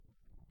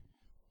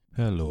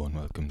Hello and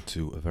welcome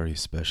to a very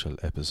special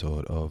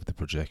episode of The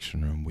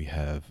Projection Room. We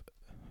have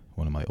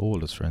one of my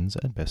oldest friends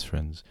and best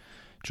friends,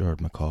 Gerard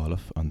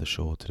McAuliffe, on the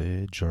show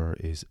today. Ger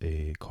is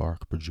a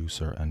Cork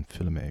producer and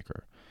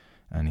filmmaker,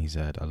 and he's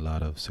had a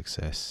lot of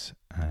success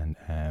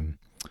and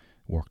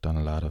worked on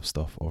a lot of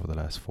stuff over the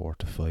last 4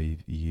 to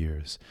 5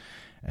 years.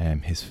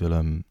 His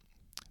film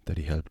that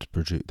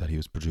he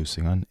was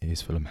producing on,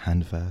 his film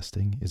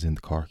Handfasting, is in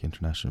the Cork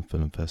International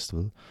Film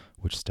Festival,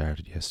 which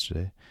started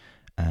yesterday.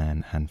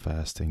 And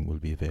Handfasting will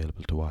be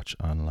available to watch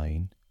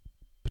online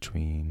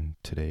between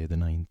today the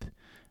 9th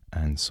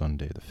and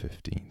Sunday the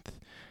 15th.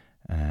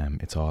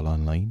 It's all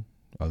online.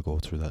 I'll go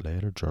through that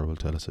later. Ger will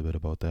tell us a bit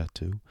about that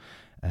too.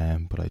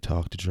 But I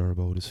talked to Ger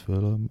about his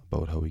film,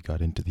 about how he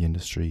got into the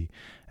industry,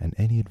 and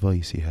any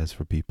advice he has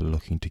for people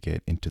looking to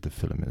get into the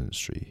film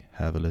industry.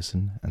 Have a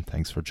listen, and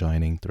thanks for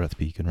joining the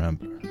Rathpekin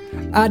Rambler.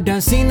 I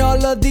done seen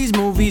all of these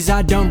movies,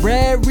 I done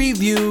read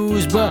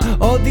reviews, but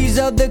all these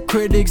other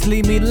critics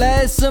leave me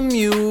less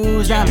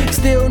amused. I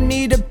still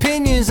need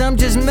opinions, I'm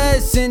just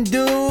messing,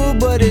 dude,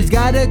 but it's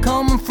gotta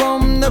come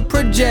from the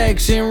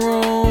projection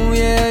room,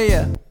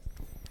 yeah.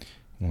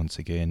 Once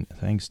again,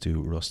 thanks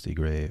to Rusty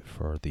Gray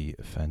for the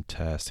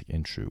fantastic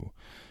intro.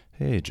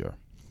 Hey Ger,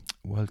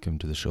 welcome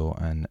to the show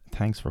and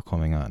thanks for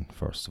coming on,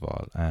 first of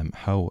all.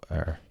 How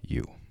are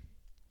you?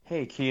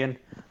 Hey Cian,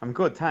 I'm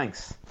good,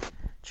 thanks.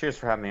 Cheers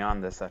for having me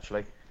on this,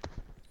 actually.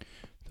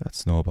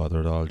 That's no bother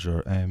at all,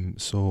 Ger.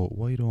 So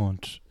why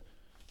don't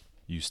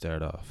you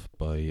start off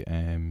by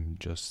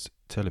just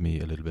telling me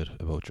a little bit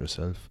about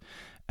yourself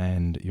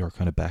and your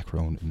kind of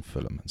background in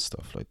film and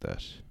stuff like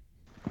that.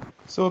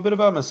 So a bit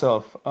about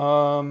myself.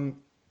 My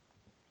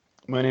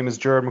name is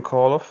Gerard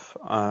McAuliffe.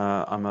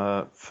 I'm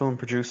a film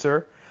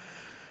producer,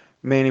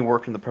 mainly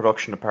work in the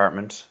production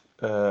department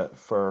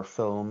for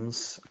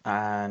films,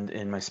 and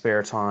in my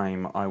spare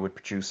time I would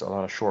produce a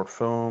lot of short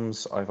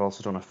films. I've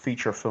also done a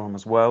feature film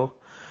as well.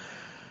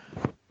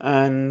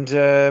 And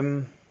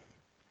so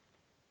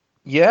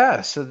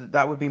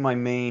that would be my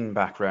main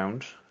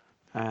background.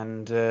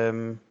 And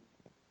kind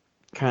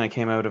of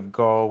came out of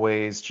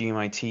Galway's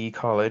GMIT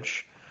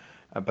College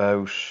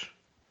about,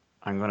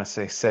 I'm going to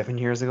say 7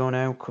 years ago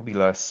now, could be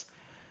less.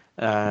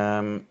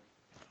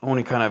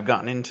 Only kind of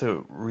gotten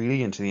into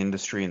the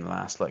industry in the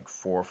last like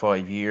 4 or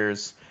 5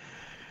 years,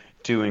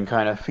 doing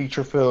kind of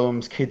feature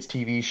films, kids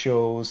TV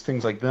shows,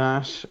 things like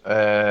that.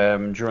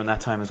 During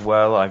that time as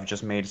well, I've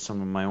just made some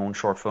of my own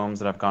short films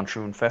that I've gone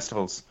through in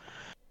festivals.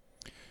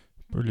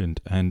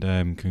 Brilliant, and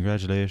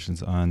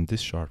congratulations on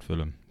this short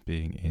film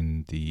being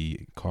in the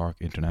Cork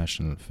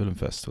International Film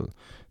Festival.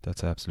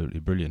 That's absolutely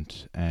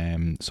brilliant.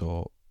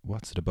 So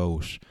what's it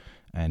about,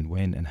 and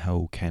when and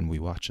how can we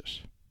watch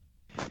it?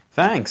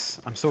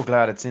 Thanks. I'm so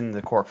glad it's in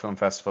the Cork Film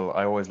Festival.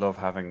 I always love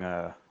having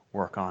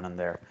work on in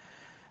there.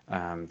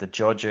 The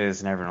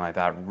judges and everything like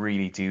that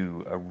really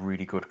do a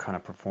really good kind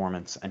of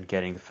performance, and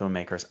getting the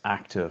filmmakers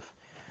active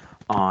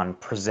on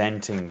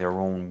presenting their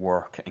own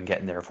work and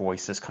getting their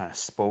voices kind of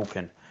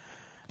spoken.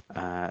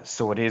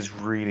 So it is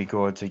really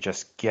good to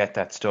just get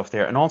that stuff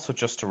there, and also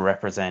just to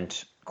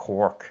represent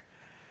Cork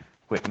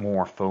with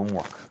more film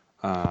work.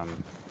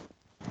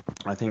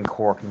 I think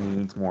Cork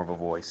needs more of a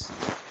voice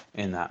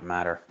in that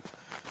matter.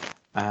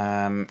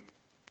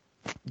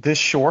 This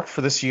short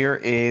for this year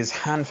is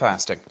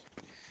Handfasting,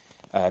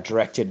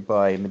 directed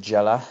by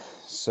Magella.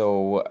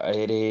 So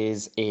it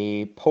is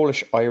a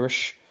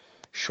Polish-Irish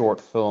short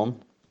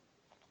film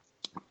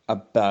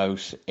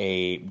about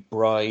a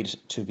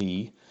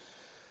bride-to-be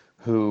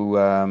who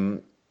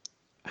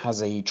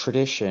has a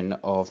tradition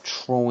of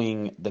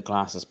throwing the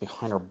glasses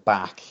behind her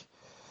back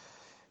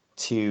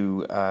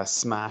to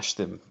smash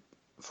them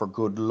for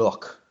good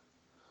luck.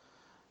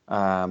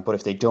 But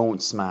if they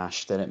don't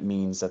smash, then it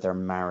means that their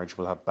marriage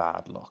will have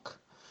bad luck.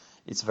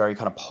 It's a very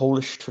kind of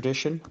Polish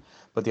tradition,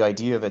 but the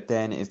idea of it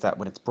then is that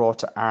when it's brought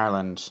to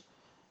Ireland,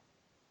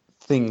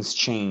 things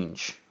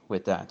change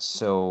with that.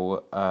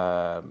 So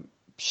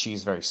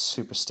she's very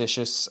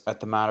superstitious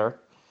at the matter,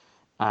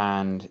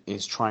 and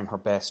is trying her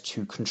best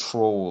to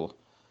control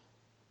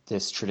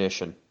this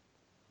tradition.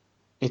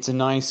 It's a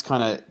nice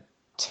kind of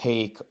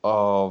take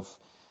of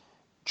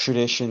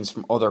traditions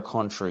from other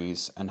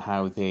countries and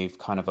how they've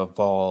kind of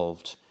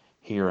evolved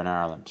here in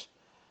Ireland,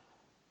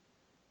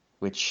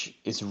 which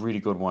is a really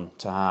good one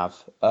to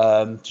have,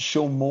 to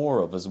show more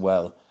of as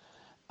well,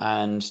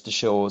 and to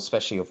show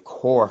especially of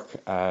Cork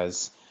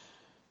as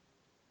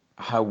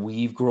how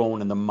we've grown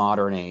in the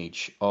modern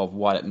age of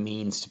what it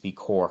means to be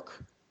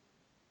Cork.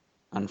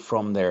 And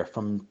from there,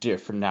 from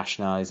different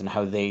nationalities and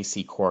how they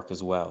see Cork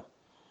as well,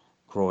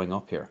 growing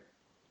up here.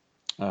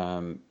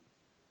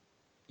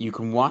 You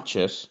can watch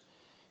it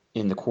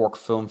in the Cork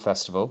Film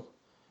Festival,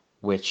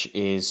 which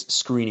is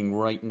screening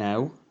right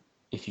now.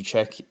 If you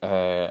check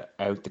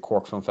out the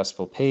Cork Film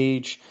Festival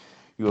page,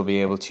 you will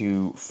be able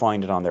to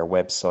find it on their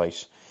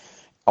website.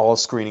 All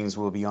screenings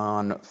will be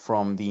on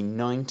from the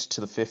 9th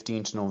to the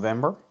 15th of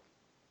November.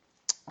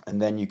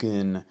 And then you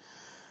can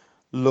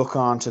look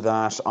onto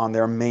that on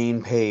their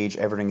main page.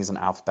 Everything is in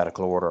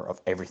alphabetical order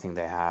of everything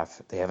they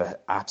have. They have an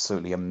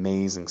absolutely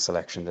amazing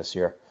selection this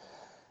year.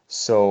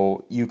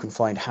 So you can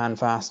find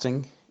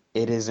Handfasting.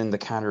 It is in the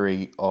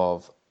category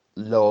of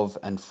love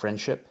and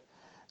friendship,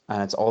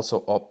 and it's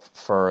also up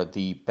for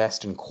the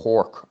Best in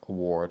Cork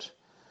award,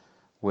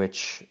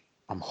 which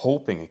I'm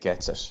hoping it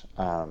gets it.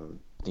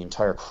 The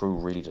entire crew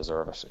really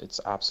deserve it.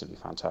 It's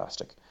absolutely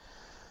fantastic,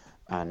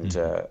 and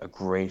a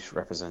great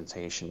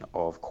representation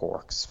of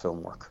Cork's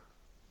film work.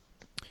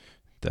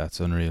 That's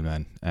unreal,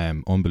 man.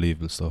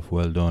 Unbelievable stuff.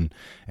 Well done.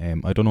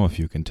 I don't know if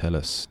you can tell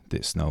us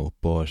this now,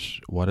 but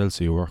what else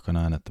are you working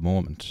on at the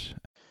moment?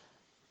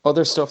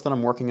 Other stuff that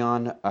I'm working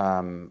on,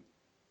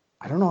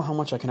 I don't know how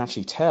much I can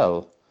actually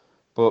tell,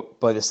 but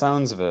by the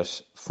sounds of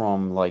it,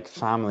 from like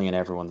family and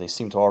everyone, they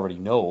seem to already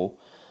know.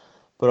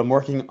 But I'm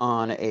working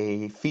on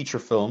a feature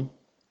film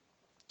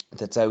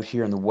that's out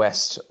here in the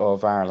west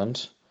of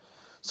Ireland.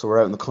 So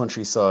we're out in the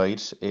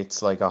countryside.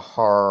 It's like a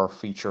horror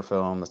feature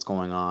film that's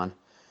going on.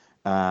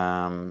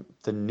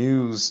 The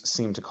news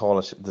seem to call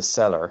it The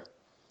Cellar.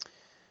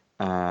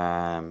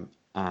 And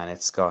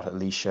it's got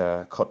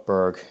Alicia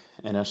Cuthberg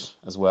in it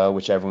as well,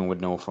 which everyone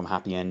would know from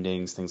Happy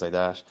Endings, things like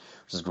that,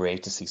 which is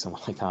great to see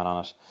someone like that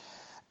on it.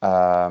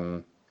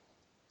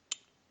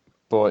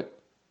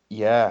 But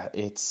yeah,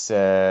 it's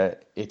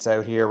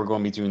out here. We're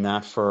going to be doing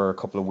that for a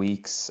couple of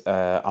weeks.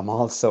 I'm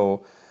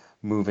also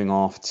moving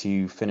off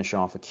to finish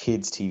off a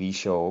kids TV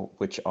show,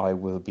 which I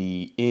will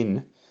be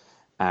in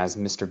as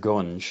Mr.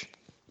 Gunge.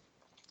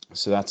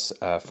 So that's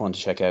fun to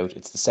check out.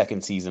 It's the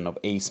second season of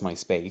Ace My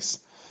Space.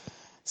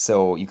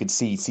 So you could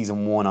see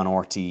season 1 on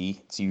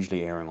RTE. It's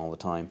usually airing all the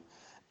time.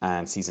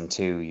 And season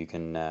 2 you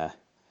can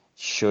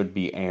should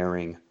be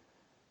airing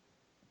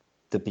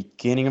the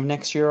beginning of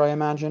next year, I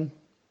imagine.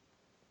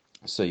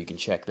 So you can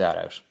check that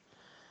out.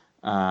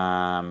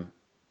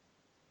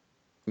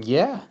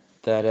 Yeah,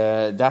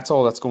 that's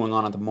all that's going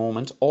on at the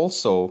moment.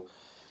 Also,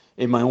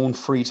 in my own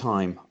free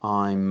time,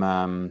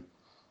 I'm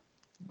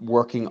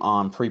working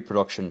on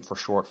pre-production for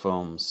short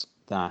films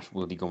that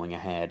will be going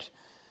ahead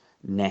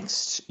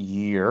next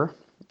year,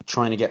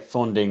 trying to get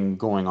funding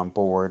going on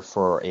board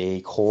for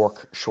a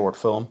Cork short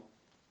film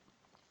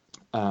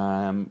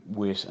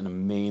with an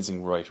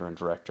amazing writer and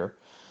director.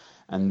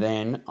 And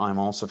then I'm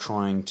also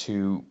trying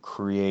to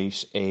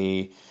create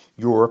a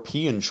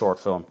European short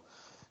film.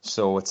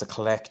 So it's a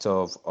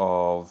collective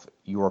of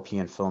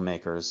European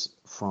filmmakers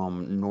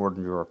from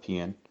Northern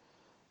European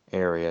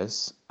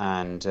areas,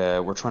 and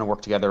we're trying to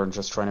work together and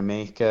just trying to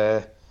make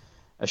a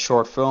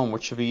short film,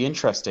 which should be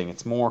interesting.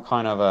 It's more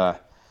kind of a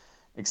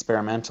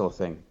experimental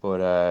thing,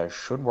 but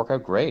should work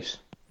out great.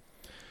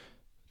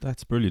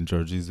 That's brilliant,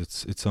 Georges.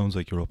 It sounds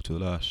like you're up to a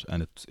lot,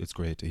 and it's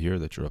great to hear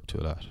that you're up to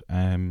a lot.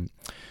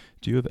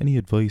 Do you have any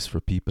advice for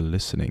people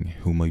listening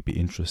who might be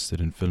interested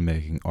in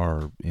filmmaking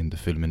or in the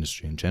film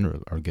industry in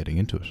general or getting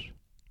into it?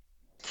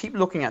 Keep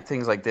looking at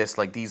things like this,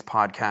 like these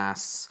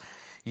podcasts,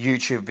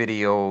 YouTube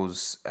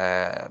videos,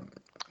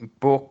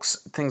 books,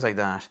 things like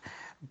that.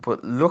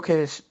 But look at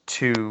it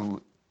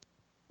to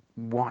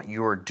what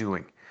you're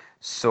doing.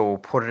 So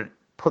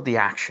put the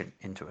action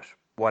into it.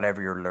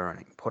 Whatever you're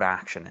learning, put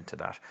action into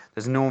that.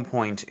 There's no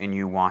point in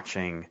you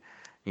watching,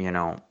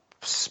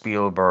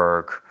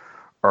 Spielberg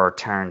or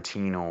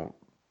Tarantino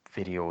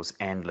videos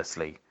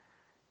endlessly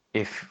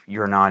if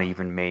you're not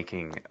even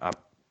making a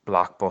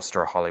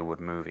blockbuster Hollywood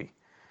movie,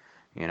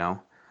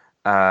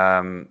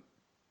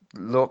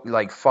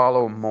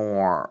 follow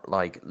more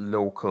like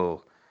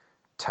local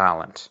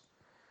talent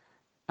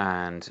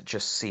and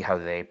just see how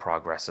they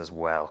progress as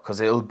well,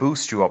 because it'll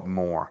boost you up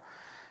more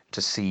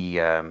to see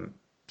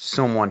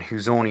someone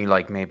who's only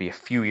like maybe a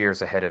few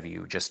years ahead of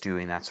you just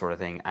doing that sort of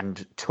thing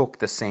and took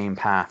the same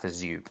path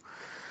as you.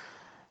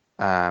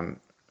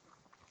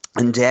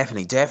 And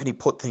definitely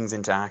put things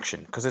into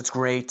action, because it's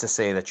great to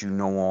say that you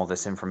know all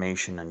this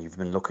information and you've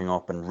been looking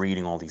up and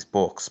reading all these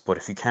books, but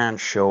if you can't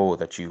show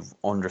that you've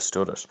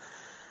understood it,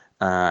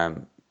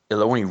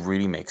 it'll only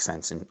really make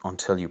sense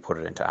until you put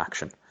it into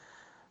action.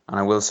 And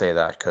I will say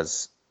that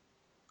because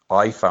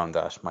I found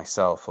that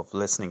myself of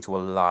listening to a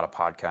lot of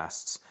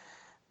podcasts,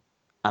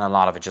 and a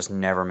lot of it just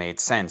never made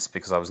sense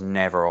because I was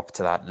never up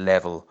to that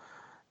level,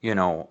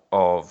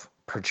 of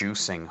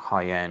producing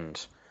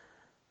high-end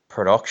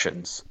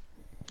productions.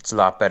 It's a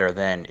lot better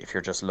then if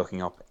you're just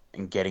looking up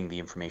and getting the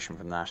information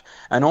from that.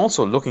 And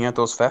also looking at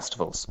those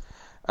festivals.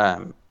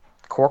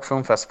 Cork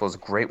Film Festival is a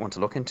great one to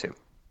look into.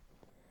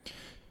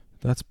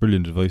 That's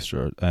brilliant advice,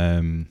 Gerard.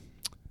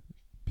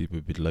 People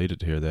would be delighted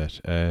to hear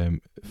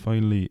that.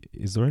 Finally,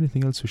 is there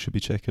anything else we should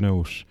be checking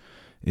out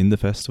in the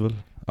festival?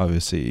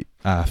 Obviously,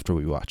 after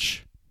we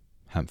watch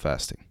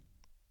Handfasting.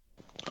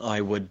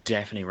 I would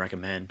definitely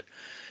recommend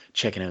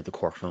checking out the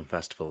Cork Film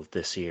Festival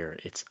this year.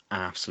 It's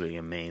absolutely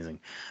amazing.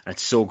 And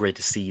it's so great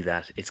to see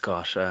that it's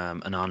got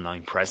an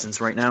online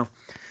presence right now.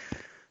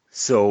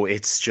 So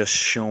it's just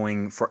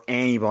showing for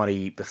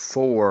anybody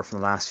before, from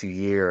the last few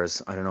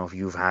years, I don't know if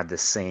you've had the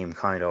same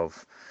kind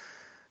of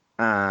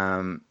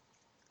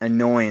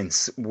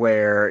annoyance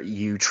where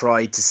you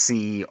try to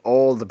see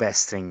all the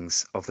best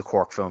things of the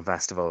Cork Film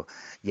Festival,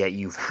 yet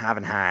you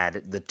haven't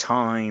had the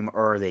time,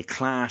 or they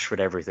clash with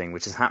everything,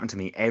 which has happened to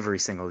me every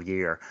single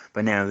year.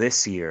 But now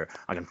this year,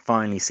 I can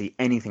finally see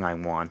anything I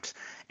want,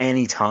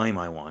 anytime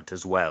I want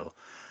as well,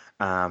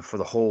 for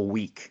the whole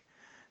week.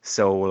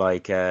 So,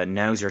 like,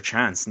 now's your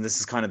chance, and this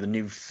is kind of the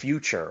new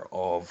future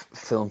of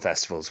film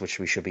festivals, which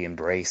we should be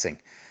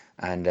embracing.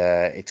 And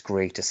it's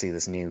great to see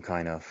this new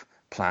kind of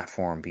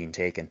platform being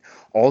taken.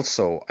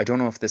 Also, I don't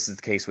know if this is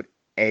the case with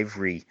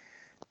every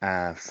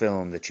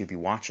film that you'd be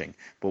watching,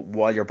 but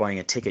while you're buying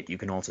a ticket, you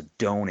can also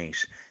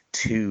donate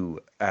to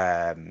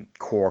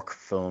Cork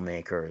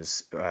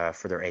filmmakers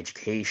for their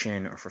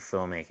education or for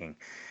filmmaking.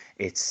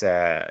 It's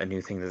a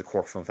new thing that the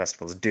Cork Film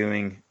Festival is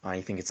doing.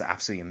 I think it's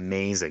absolutely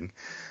amazing,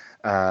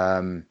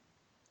 because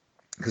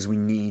we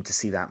need to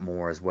see that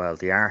more as well.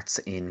 The arts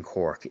in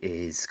Cork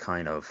is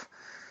kind of,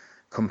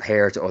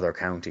 compared to other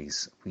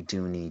counties, we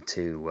do need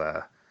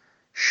to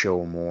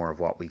show more of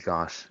what we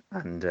got,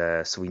 and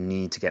so we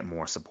need to get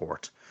more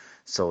support.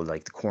 So,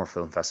 like, the Cork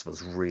Film Festival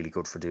is really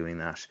good for doing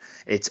that.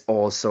 It's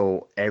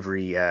also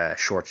every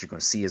short you're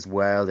going to see as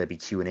well. There'll be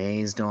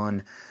Q&As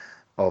done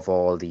of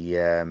all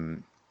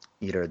the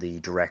either the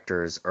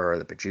directors or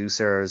the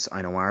producers.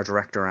 I know our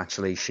director,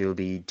 actually, she'll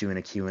be doing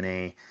a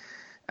Q&A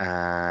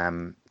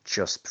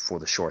just before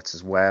the shorts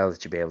as well,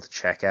 that you'll be able to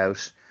check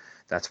out.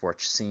 That's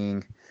worth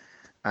seeing.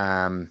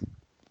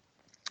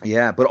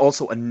 Yeah, but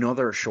also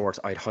another short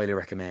I'd highly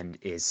recommend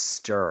is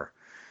Stir.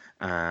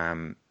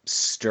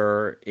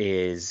 Stir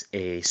is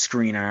a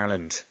Screen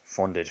Ireland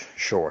funded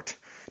short.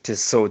 To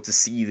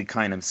see the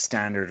kind of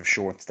standard of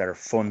shorts that are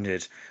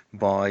funded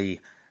by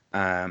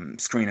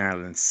Screen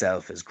Ireland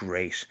itself is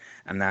great,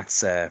 and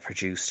that's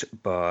produced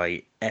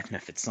by Etna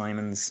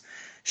Fitzsimons.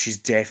 She's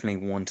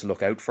definitely one to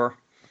look out for.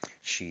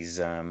 She's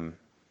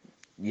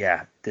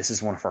this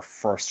is one of her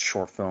first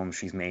short films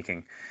she's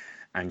making,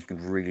 and you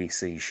can really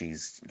see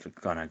she's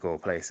gonna go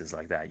places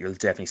like that. You'll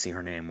definitely see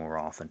her name more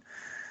often,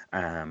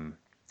 and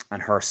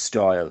her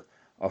style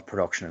of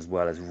production as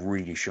well is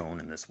really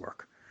shown in this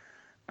work.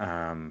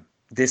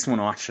 This one,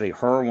 actually,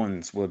 her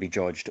ones will be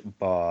judged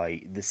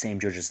by the same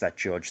judges that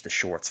judge the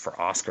shorts for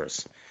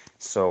Oscars.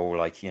 So,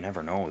 like, you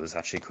never know. There's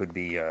actually could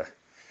be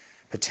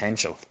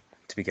potential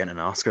to be getting an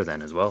Oscar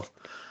then as well.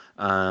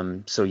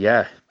 So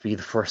yeah, be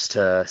the first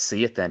to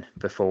see it then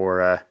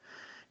before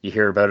you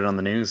hear about it on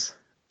the news.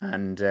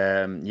 And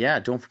yeah,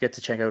 don't forget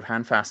to check out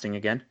Handfasting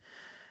again.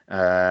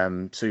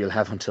 So you'll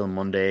have until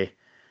Monday,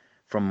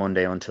 from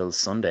Monday until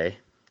Sunday,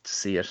 to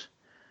see it.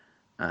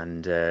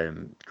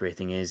 And great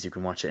thing is you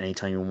can watch it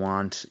anytime you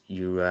want.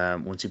 You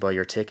once you buy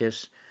your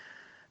ticket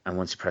and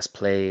once you press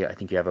play, I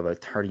think you have about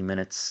 30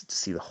 minutes to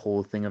see the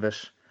whole thing of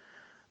it.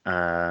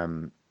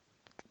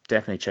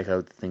 Definitely check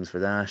out the things for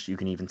that. You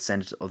can even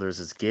send it to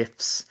others as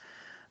gifts.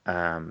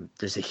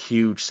 There's a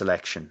huge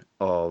selection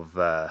of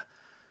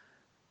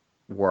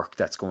work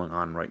that's going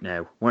on right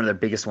now. One of the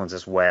biggest ones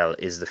as well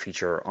is the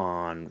feature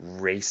on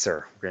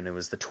Racer, when it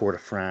was the Tour de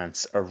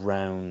France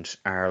around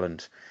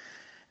Ireland.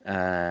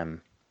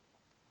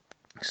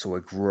 So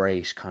a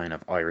great kind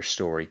of Irish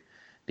story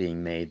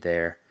being made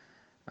there.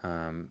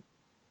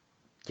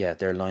 Yeah,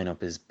 their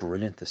lineup is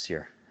brilliant this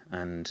year,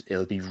 and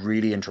it'll be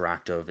really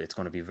interactive. It's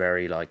going to be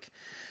very, like,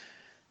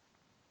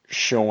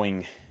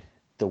 showing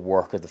the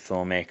work of the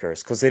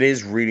filmmakers, because it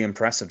is really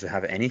impressive to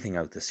have anything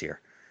out this year.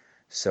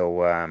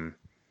 So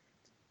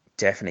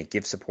definitely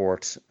give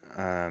support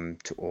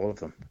to all of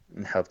them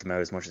and help them out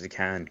as much as you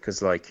can,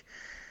 because, like,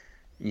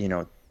 you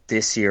know,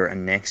 this year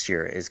and next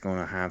year is going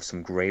to have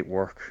some great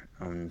work,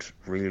 and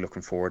really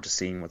looking forward to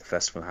seeing what the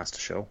festival has to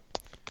show.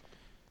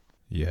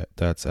 Yeah,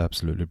 that's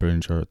absolutely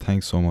brilliant, Gerard.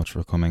 Thanks so much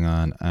for coming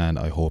on, and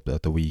I hope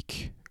that the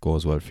week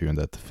goes well for you and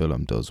that the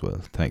film does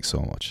well. Thanks so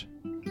much.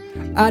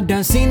 I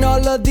done seen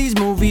all of these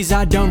movies,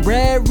 I done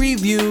read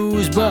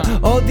reviews, but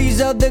all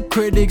these other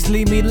critics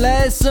leave me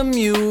less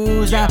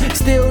amused. I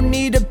still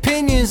need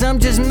opinions, I'm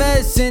just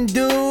messing,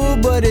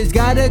 dude, but it's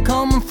gotta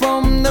come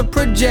from the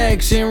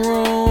projection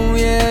room,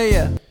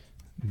 yeah.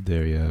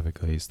 There you have it,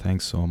 guys.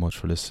 Thanks so much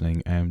for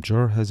listening.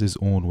 Gerard has his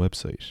own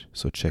website,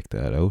 so check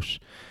that out.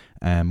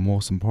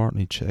 Most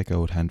importantly, check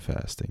out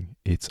Handfasting.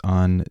 It's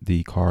on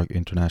the Cork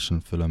International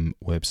Film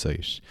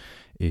website.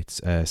 It's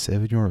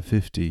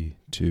 €7.50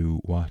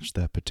 to watch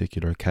that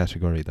particular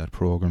category, that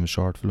program of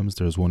short films.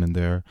 There's one in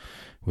there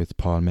with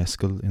Paul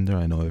Mescal in there.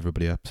 I know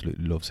everybody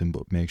absolutely loves him,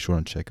 but make sure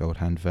and check out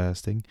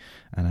Handfasting.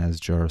 And as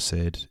Gerard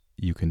said,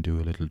 you can do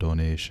a little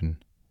donation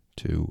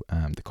to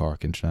the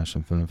Cork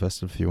International Film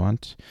Festival if you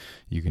want.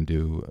 You can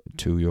do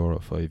 €2,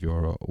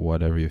 €5,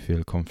 whatever you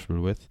feel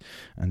comfortable with,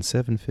 and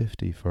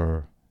 €7.50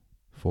 for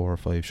 4 or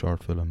 5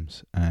 short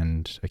films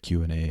and a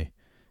Q&A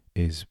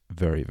is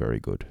very,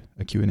 very good.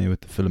 A Q&A with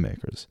the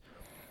filmmakers.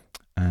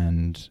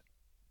 And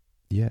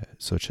yeah,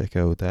 so check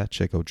out that,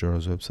 check out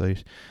Gerard's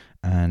website,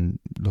 and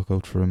look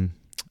out for him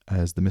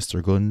as the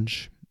Mr.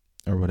 Gunge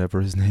or whatever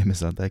his name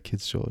is on that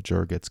kids show,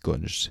 Ger gets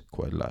gunged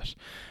quite a lot.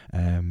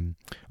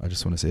 I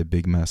just want to say a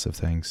big massive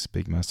thanks,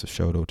 big massive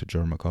shout out to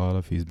Gerard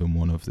McAuliffe. He's been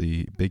one of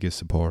the biggest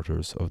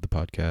supporters of the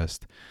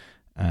podcast,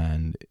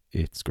 and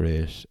it's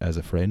great as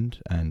a friend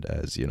and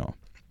as, you know,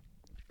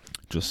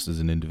 just as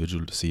an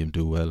individual to see him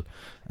do well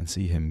and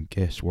see him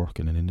get work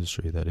in an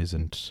industry that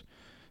isn't,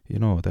 you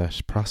know,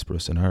 that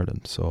prosperous in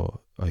Ireland.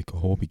 So I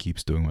hope he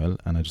keeps doing well,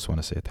 and I just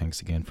want to say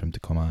thanks again for him to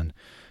come on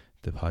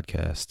the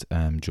podcast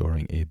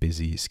during a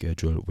busy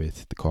schedule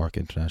with the Cork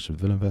International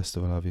Film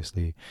Festival,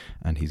 obviously,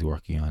 and he's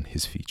working on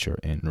his feature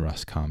in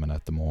Roscommon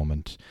at the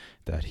moment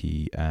that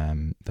he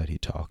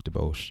talked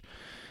about.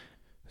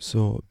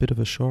 So a bit of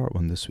a short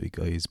one this week,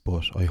 guys,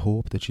 but I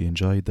hope that you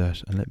enjoyed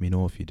that, and let me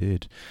know if you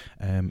did.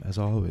 As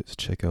always,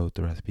 check out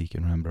the Rathpeak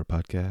and Rambler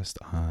podcast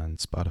on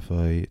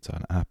Spotify, it's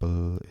on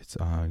Apple, it's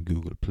on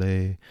Google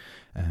Play.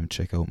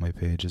 Check out my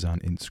pages on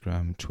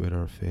Instagram,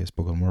 Twitter,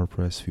 Facebook and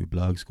WordPress, a few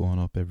blogs going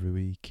up every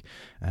week.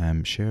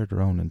 Share it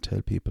around and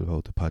tell people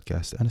about the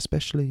podcast, and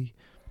especially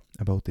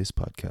about this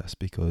podcast,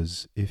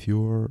 because if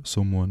you're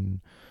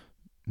someone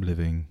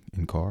living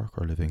in Cork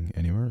or living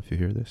anywhere, if you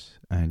hear this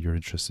and you're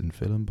interested in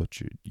film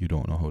but you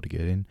don't know how to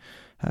get in,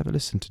 have a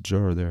listen to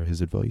Ger there. His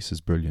advice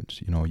is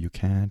brilliant. You know, you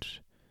can't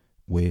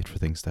wait for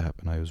things to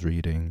happen. I was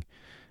reading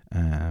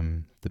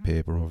the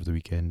paper over the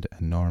weekend,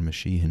 and Norma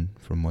Sheehan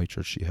from my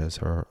church, she has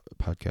her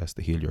podcast,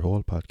 the Heal Your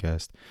Whole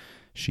podcast.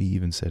 She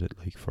even said it,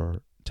 like,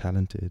 for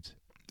talented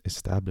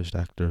established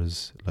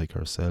actors like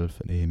herself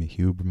and Amy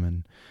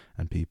Huberman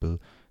and people,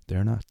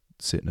 they're not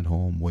sitting at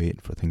home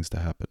waiting for things to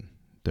happen.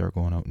 They're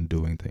going out and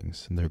doing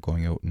things, and they're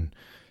going out and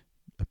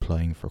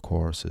applying for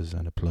courses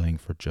and applying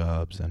for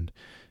jobs and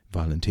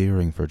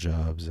volunteering for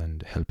jobs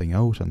and helping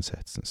out on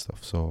sets and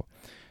stuff. So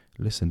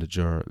listen to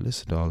Ger,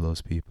 listen to all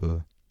those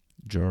people.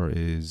 Ger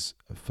is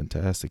a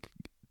fantastic.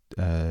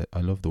 I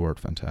love the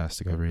word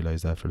fantastic. I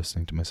realised after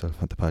listening to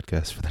myself on the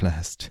podcast for the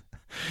last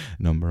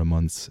number of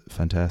months.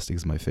 Fantastic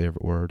is my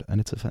favourite word,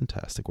 and it's a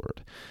fantastic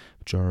word.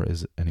 Ger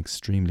is an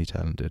extremely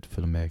talented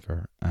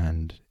filmmaker,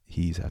 and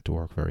he's had to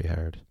work very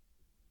hard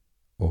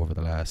over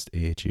the last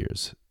 8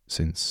 years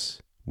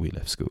since we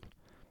left school.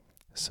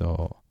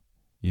 So,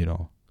 you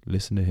know,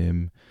 listen to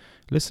him,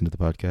 listen to the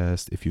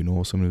podcast. If you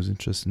know someone who's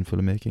interested in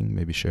filmmaking,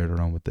 maybe share it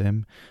around with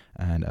them.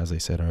 And as I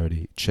said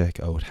already, check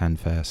out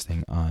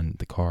Handfasting on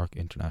the Cork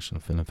International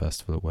Film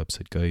Festival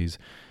website, guys.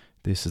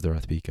 This is the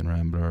Rathpeak and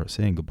Rambler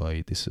saying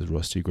goodbye. This is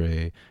Rusty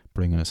Gray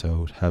bringing us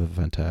out. Have a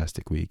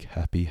fantastic week.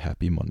 Happy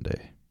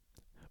Monday.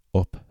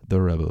 Up the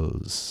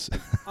rebels.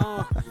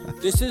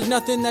 This is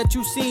nothing that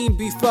you've seen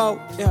before.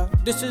 Yeah,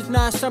 this is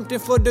not something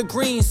for the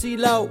green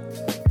CeeLo.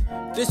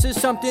 This is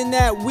something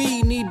that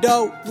we need,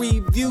 though.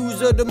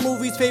 Reviews of the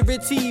movies,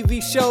 favorite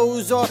TV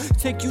shows, or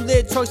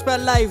articulate talks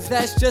about life.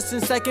 That's just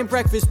in second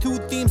breakfast. 2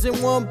 themes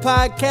in 1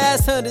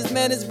 podcast. This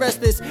man is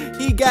restless.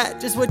 He got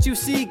just what you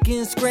seek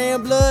in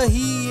Scrambler.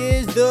 He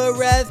is the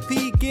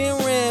Rathpeak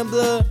and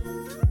Rambler.